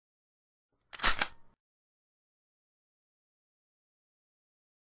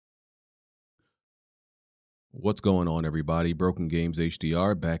What's going on, everybody? Broken Games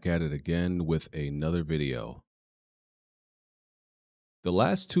HDR back at it again with another video. The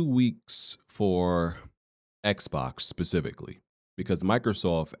last 2 weeks for Xbox specifically, because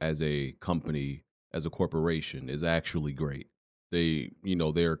Microsoft as a company, as a corporation, is actually great.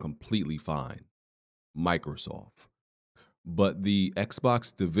 They're completely fine. Microsoft. But the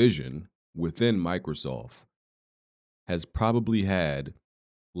Xbox division within Microsoft has probably had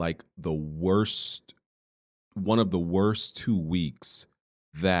like one of the worst 2 weeks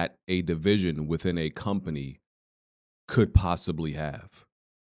that a division within a company could possibly have.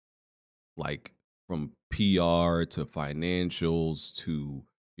 Like from PR to financials to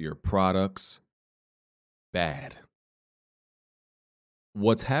your products, bad.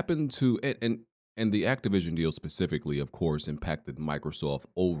 What's happened to and the Activision deal specifically, of course, impacted Microsoft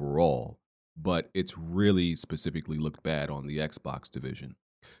overall, but it's really specifically looked bad on the Xbox division.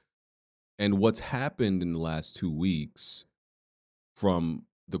 And what's happened in the last 2 weeks from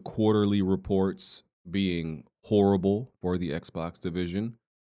the quarterly reports being horrible for the Xbox division,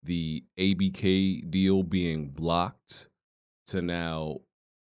 the ABK deal being blocked, to now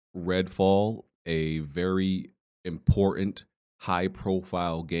Redfall, a very important, high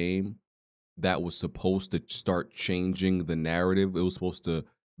profile game that was supposed to start changing the narrative. It was supposed to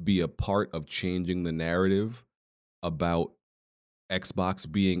be a part of changing the narrative about Xbox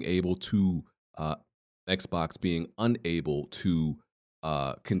being able to, Xbox being unable to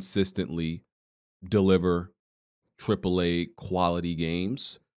consistently deliver AAA quality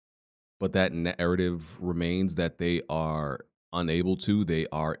games, but that narrative remains that they are unable to, they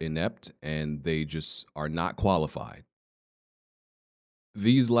are inept, and they just are not qualified.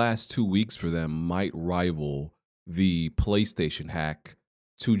 These last 2 weeks for them might rival the PlayStation hack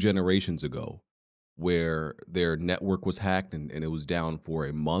 2 generations ago, where their network was hacked and it was down for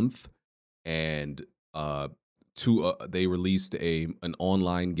a month, and they released an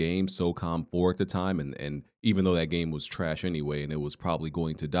online game, SOCOM 4 at the time, and even though that game was trash anyway and it was probably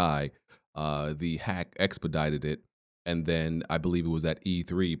going to die, the hack expedited it, and then I believe it was at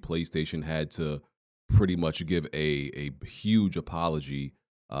E3, PlayStation had to pretty much give a huge apology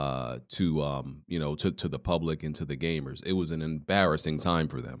to the public and to the gamers. It was an embarrassing time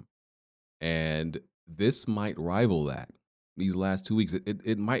for them, and this might rival that. These last 2 weeks,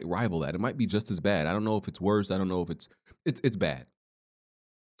 it might rival that. It might be just as bad. I don't know if it's worse. I don't know if it's bad,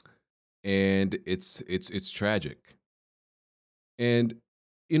 and it's tragic. And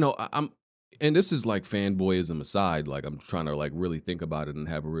I'm and this is like fanboyism aside. Like I'm trying to like really think about it and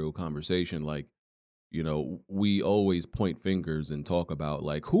have a real conversation. Like we always point fingers and talk about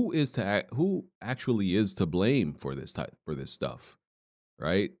like who actually is to blame for this stuff,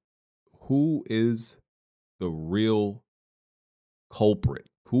 right? Who is the real culprit?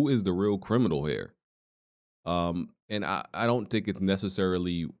 Who is the real criminal here? And I don't think it's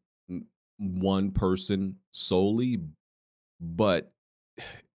necessarily one person solely, but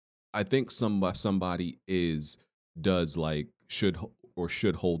I think somebody is does like should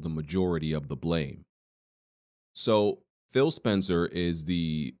hold the majority of the blame. So Phil Spencer is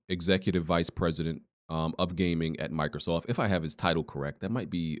the executive vice president of gaming at Microsoft. If I have his title correct, that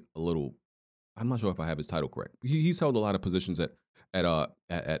might be a little. I'm not sure if I have his title correct. He's held a lot of positions at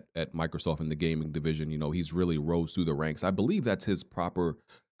Microsoft in the gaming division. He's really rose through the ranks. I believe that's his proper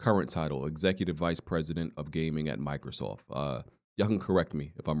current title, executive vice president of gaming at Microsoft. Y'all can correct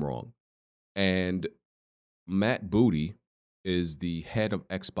me if I'm wrong. And Matt Booty is the head of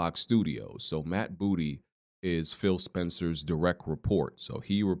Xbox Studios. So Matt Booty is Phil Spencer's direct report. So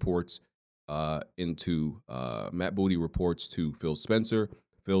he reports into Matt Booty reports to Phil Spencer.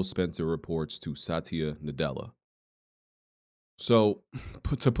 Phil Spencer reports to Satya Nadella. So,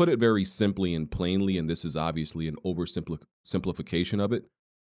 to put it very simply and plainly, and this is obviously an oversimplification of it,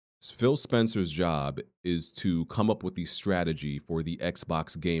 Phil Spencer's job is to come up with the strategy for the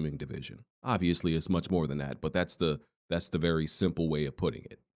Xbox gaming division. Obviously, it's much more than that, but that's the very simple way of putting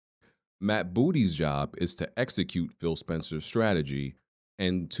it. Matt Booty's job is to execute Phil Spencer's strategy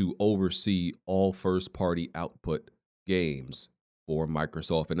and to oversee all first-party output games for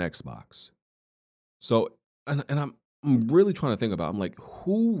Microsoft and Xbox. So, and I'm really trying to think about. I'm like,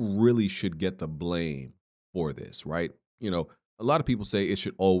 who really should get the blame for this, right? A lot of people say it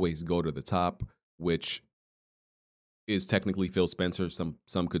should always go to the top, which is technically Phil Spencer.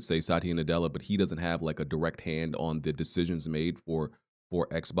 Some could say Satya Nadella, but he doesn't have like a direct hand on the decisions made for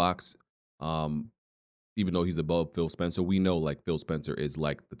Xbox. Even though he's above Phil Spencer, we know like Phil Spencer is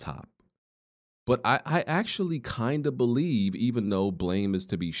like the top. But I actually kind of believe, even though blame is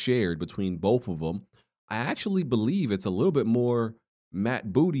to be shared between both of them, I actually believe it's a little bit more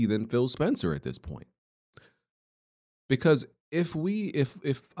Matt Booty than Phil Spencer at this point. Because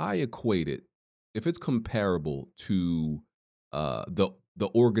if I equate it, if it's comparable to the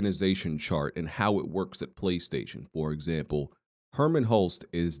organization chart and how it works at PlayStation, for example, Herman Hulst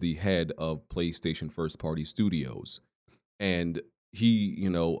is the head of PlayStation first party studios, and he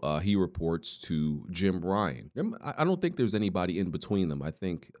reports to Jim Ryan. I don't think there's anybody in between them. I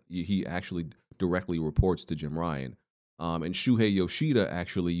think he actually directly reports to Jim Ryan. And Shuhei Yoshida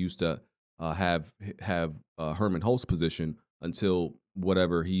actually used to have Herman Hulst's position until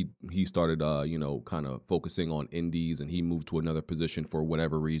whatever he started kind of focusing on indies, and he moved to another position for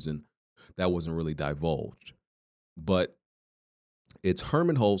whatever reason that wasn't really divulged. But it's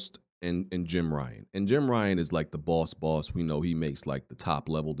Herman Holst and Jim Ryan. And Jim Ryan is like the boss. We know he makes like the top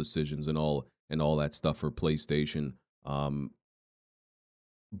level decisions and all that stuff for PlayStation. Um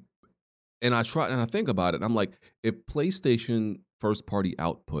and I try and I think about it. I'm like, if PlayStation first party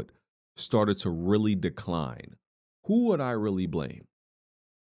output started to really decline, who would I really blame?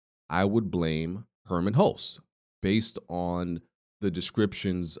 I would blame Herman Hulst based on the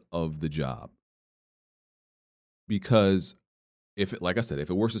descriptions of the job. Because if it, like I said, if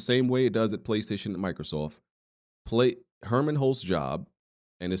it works the same way it does at PlayStation and Microsoft, play Herman Holst's job,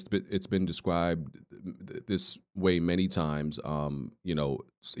 and it's been described this way many times. Even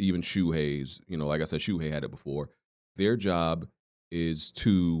Shuhei's, like I said, Shuhei had it before. Their job is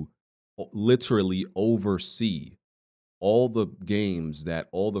to literally oversee all the games that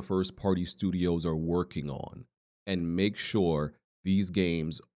all the first party studios are working on and make sure these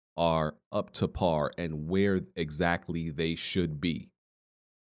games are up to par and where exactly they should be.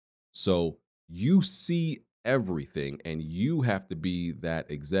 So you see everything, and you have to be that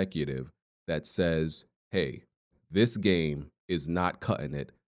executive that says, hey, this game is not cutting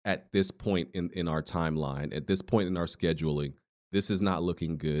it at this point in our timeline, at this point in our scheduling. This is not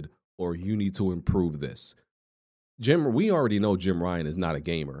looking good, or you need to improve this. We already know Jim Ryan is not a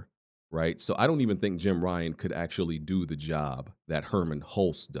gamer, right? So I don't even think Jim Ryan could actually do the job that Herman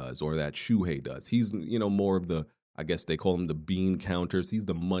Hulst does or that Shuhei does. He's, more of the, I guess they call him the bean counters. He's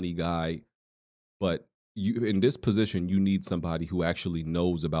the money guy. But you in this position, you need somebody who actually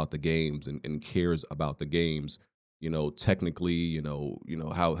knows about the games and cares about the games, technically,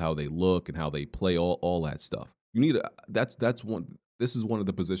 how they look and how they play, all that stuff. You need that's one this is one of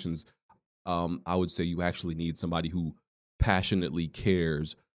the positions I would say you actually need somebody who passionately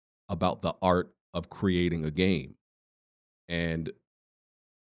cares about the art of creating a game. And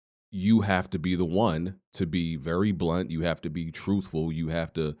you have to be the one to be very blunt. You have to be truthful. You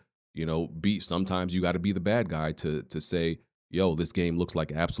have to, be sometimes you got to be the bad guy to say, yo, this game looks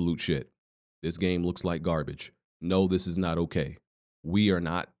like absolute shit. This game looks like garbage. No, this is not okay. We are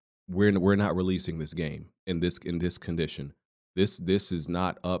not we're not releasing this game in this condition. This is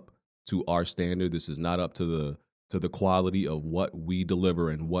not up to our standard. This is not up to the quality of what we deliver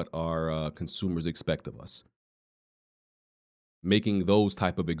and what our consumers expect of us. Making those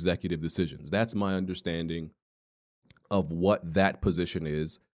type of executive decisions. That's my understanding of what that position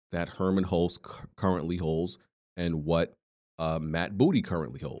is that Herman Hulst currently holds and what Matt Booty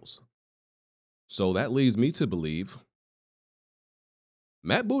currently holds. So that leads me to believe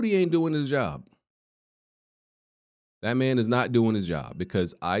Matt Booty ain't doing his job. That man is not doing his job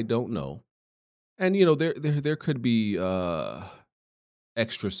because I don't know. And there could be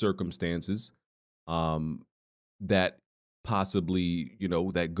extra circumstances um that possibly,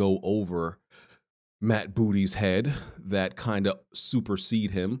 that go over Matt Booty's head, that kind of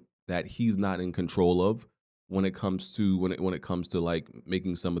supersede him, that he's not in control of when it comes to like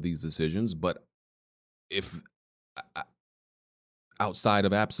making some of these decisions. But if outside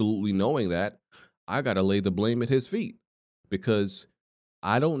of absolutely knowing that, I got to lay the blame at his feet because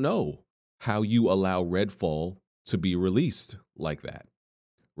I don't know how you allow Redfall to be released like that.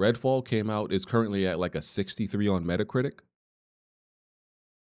 Redfall came out, is currently at like a 63 on Metacritic.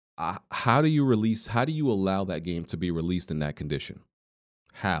 How do you allow that game to be released in that condition?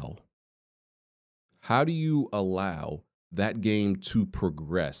 How? How do you allow that game to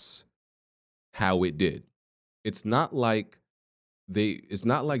progress how it did? It's not like it's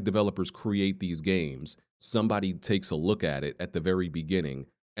not like developers create these games, somebody takes a look at it at the very beginning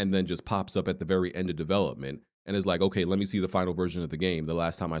and then just pops up at the very end of development and is like, okay, let me see the final version of the game. The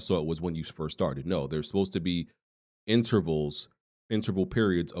last time I saw it was when you first started. No, there's supposed to be interval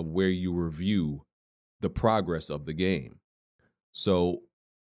periods of where you review the progress of the game. So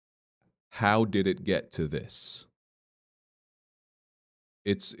how did it get to this?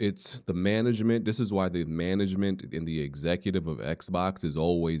 It's the management. This is why the management and the executive of Xbox is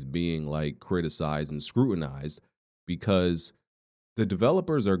always being like criticized and scrutinized, because the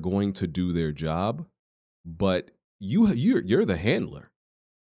developers are going to do their job, but you're the handler.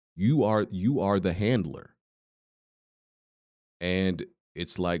 You are the handler. And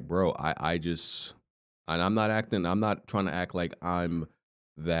it's like, bro, I just, and I'm not trying to act like I'm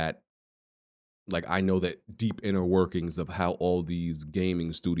that, like I know that deep inner workings of how all these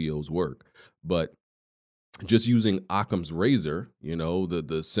gaming studios work. But just using Occam's razor,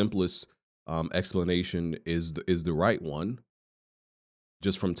 the simplest explanation is the right one.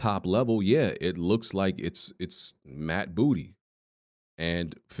 Just from top level, yeah, it looks like it's Matt Booty.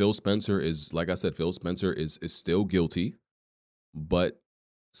 And Phil Spencer is, like I said, Phil Spencer is still guilty, but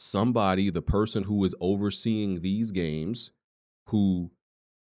somebody, the person who is overseeing these games, who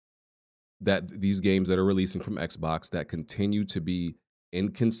that these games that are releasing from Xbox that continue to be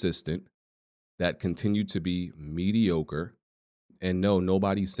inconsistent, that continue to be mediocre. And no,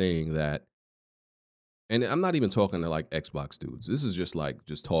 nobody's saying that. And I'm not even talking to like Xbox dudes. This is just like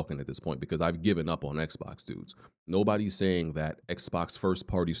just talking at this point because I've given up on Xbox dudes. Nobody's saying that Xbox first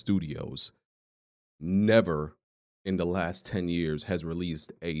party studios never in the last 10 years has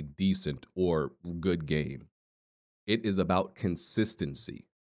released a decent or good game. It is about consistency.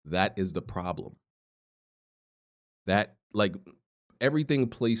 That is the problem. That, like, everything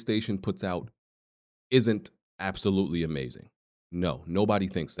PlayStation puts out isn't absolutely amazing. No, nobody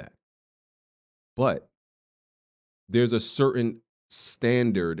thinks that. But there's a certain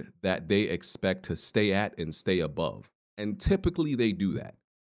standard that they expect to stay at and stay above. And typically they do that.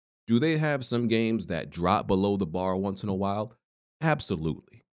 Do they have some games that drop below the bar once in a while?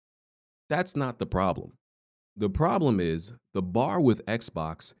 Absolutely. That's not the problem. The problem is the bar with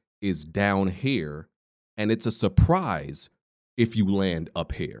Xbox is down here, and it's a surprise if you land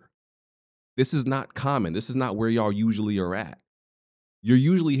up here. This is not common. This is not where y'all usually are at. You're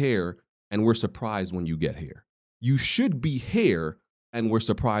usually here, and we're surprised when you get here. You should be here, and we're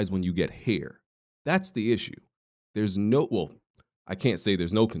surprised when you get here. That's the issue. There's no, well, I can't say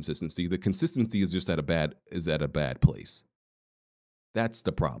there's no consistency. The consistency is just at a bad place. That's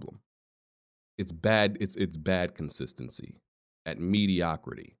the problem. It's bad. It's bad consistency at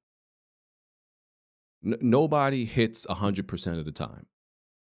mediocrity. Nobody hits 100% of the time,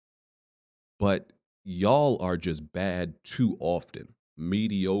 but y'all are just bad too often,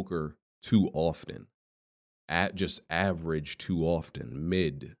 mediocre too often, at just average too often,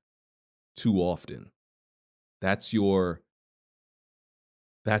 mid too often. That's your.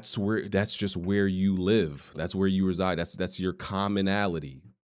 That's just where you live. That's where you reside. That's your commonality.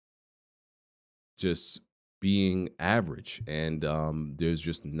 Just being average, and there's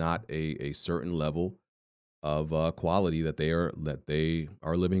just not a certain level of quality that they are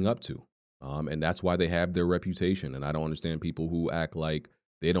living up to, and that's why they have their reputation. And I don't understand people who act like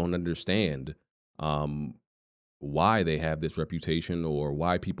they don't understand um, why they have this reputation or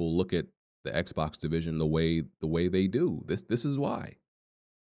why people look at the Xbox division the way they do. This is why.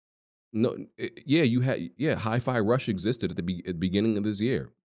 No, yeah, Hi-Fi Rush existed at the beginning of this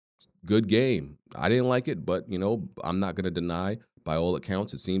year. Good game. I didn't like it, but I'm not going to deny. By all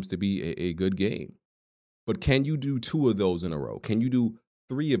accounts, it seems to be a good game. But can you do two of those in a row? Can you do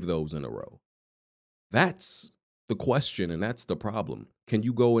three of those in a row? That's the question, and that's the problem. Can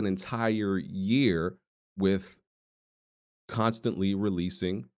you go an entire year with constantly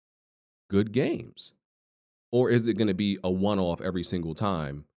releasing good games? Or is it going to be a one off every single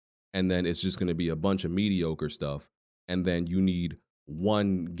time? And then it's just going to be a bunch of mediocre stuff. And then you need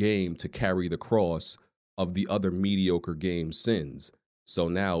one game to carry the cross of the other mediocre game sins. So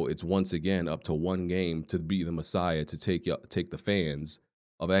now it's once again up to one game to be the Messiah to take the fans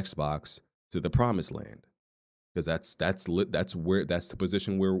of Xbox to the promised land. Because that's the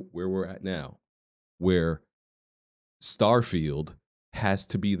position where we're at now, where Starfield has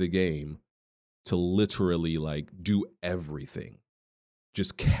to be the game to literally like do everything,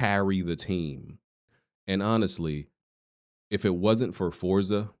 just carry the team. And honestly, if it wasn't for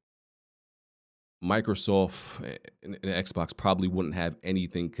Forza, Microsoft and Xbox probably wouldn't have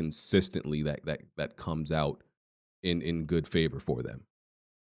anything consistently that comes out in good favor for them.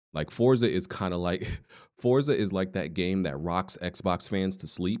 Like Forza is kind of like Forza is like that game that rocks Xbox fans to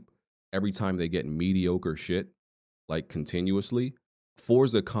sleep every time they get mediocre shit, like continuously.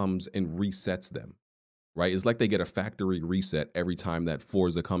 Forza comes and resets them, right? It's like they get a factory reset every time that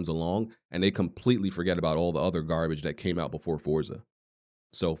Forza comes along, and they completely forget about all the other garbage that came out before Forza.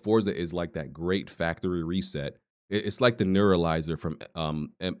 So Forza is like that great factory reset. It's like the neuralizer from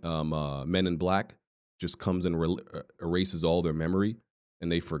Men in Black, just comes and erases all their memory,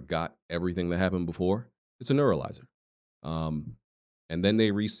 and they forgot everything that happened before. It's a neuralizer. Um, and then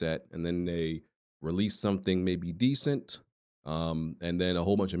they reset, and then they release something maybe decent, and then a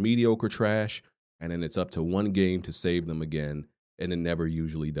whole bunch of mediocre trash, and then it's up to one game to save them again, and it never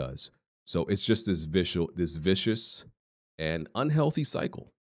usually does. So it's just this vicious and unhealthy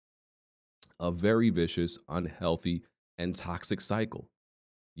cycle, a very vicious, unhealthy, and toxic cycle.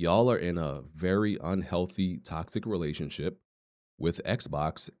 Y'all are in a very unhealthy, toxic relationship with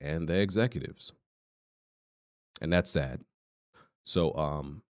Xbox and the executives, and that's sad. So,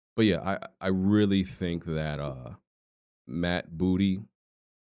 but yeah, I really think that Matt Booty,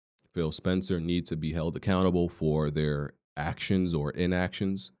 Phil Spencer need to be held accountable for their actions or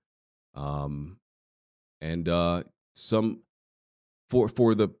inactions. Um, and some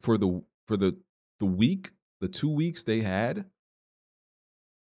for the week, the 2 weeks they had,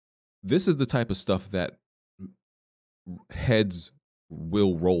 this is the type of stuff that heads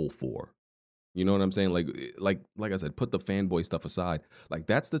will roll for. You know what I'm saying? Like I said, put the fanboy stuff aside. Like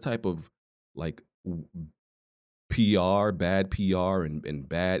that's the type of like PR, bad PR, and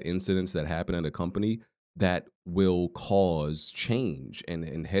bad incidents that happen at a company that will cause change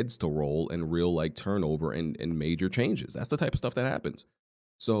and heads to roll and real like turnover and major changes. That's the type of stuff that happens.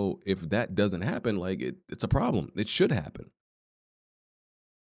 So if that doesn't happen, like it's a problem. It should happen.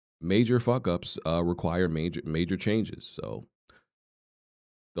 Major fuck ups require major changes. So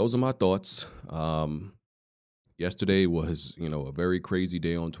those are my thoughts. Yesterday was, a very crazy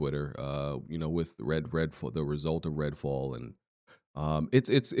day on Twitter. With Redfall, the result of Redfall, and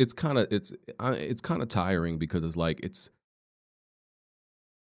it's kind of tiring because it's like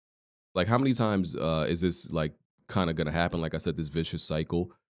how many times is this like kind of gonna happen? Like I said, this vicious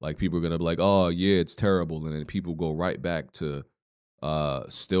cycle. Like people are gonna be like, oh yeah, it's terrible, and then people go right back to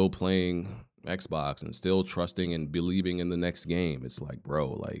still playing Xbox and still trusting and believing in the next game. It's like,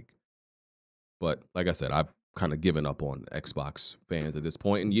 bro, like, but like I said, I've kind of given up on Xbox fans at this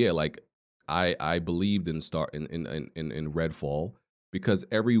point. And yeah, like I believed in start in Redfall because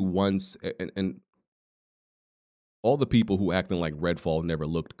every once and all the people who acting like Redfall never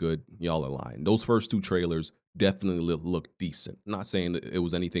looked good, y'all are lying. Those first two trailers definitely looked decent. Not saying that it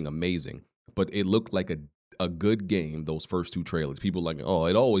was anything amazing, but it looked like a good game. Those first two trailers, people like, oh,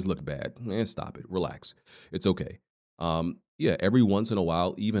 it always looked bad. Man, stop it, relax, it's okay. Yeah, every once in a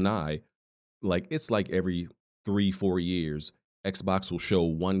while, even it's like every 3 4 years, Xbox will show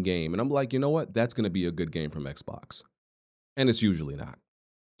one game, and I'm like, you know what? That's going to be a good game from Xbox, and it's usually not.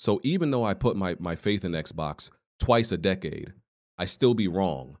 So even though I put my faith in Xbox twice a decade, I still be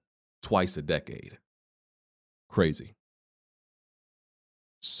wrong twice a decade. Crazy.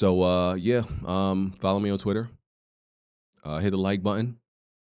 So yeah, follow me on Twitter. Hit the like button.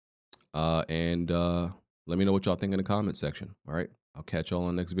 And let me know what y'all think in the comment section. All right. I'll catch y'all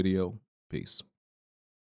on the next video. Peace.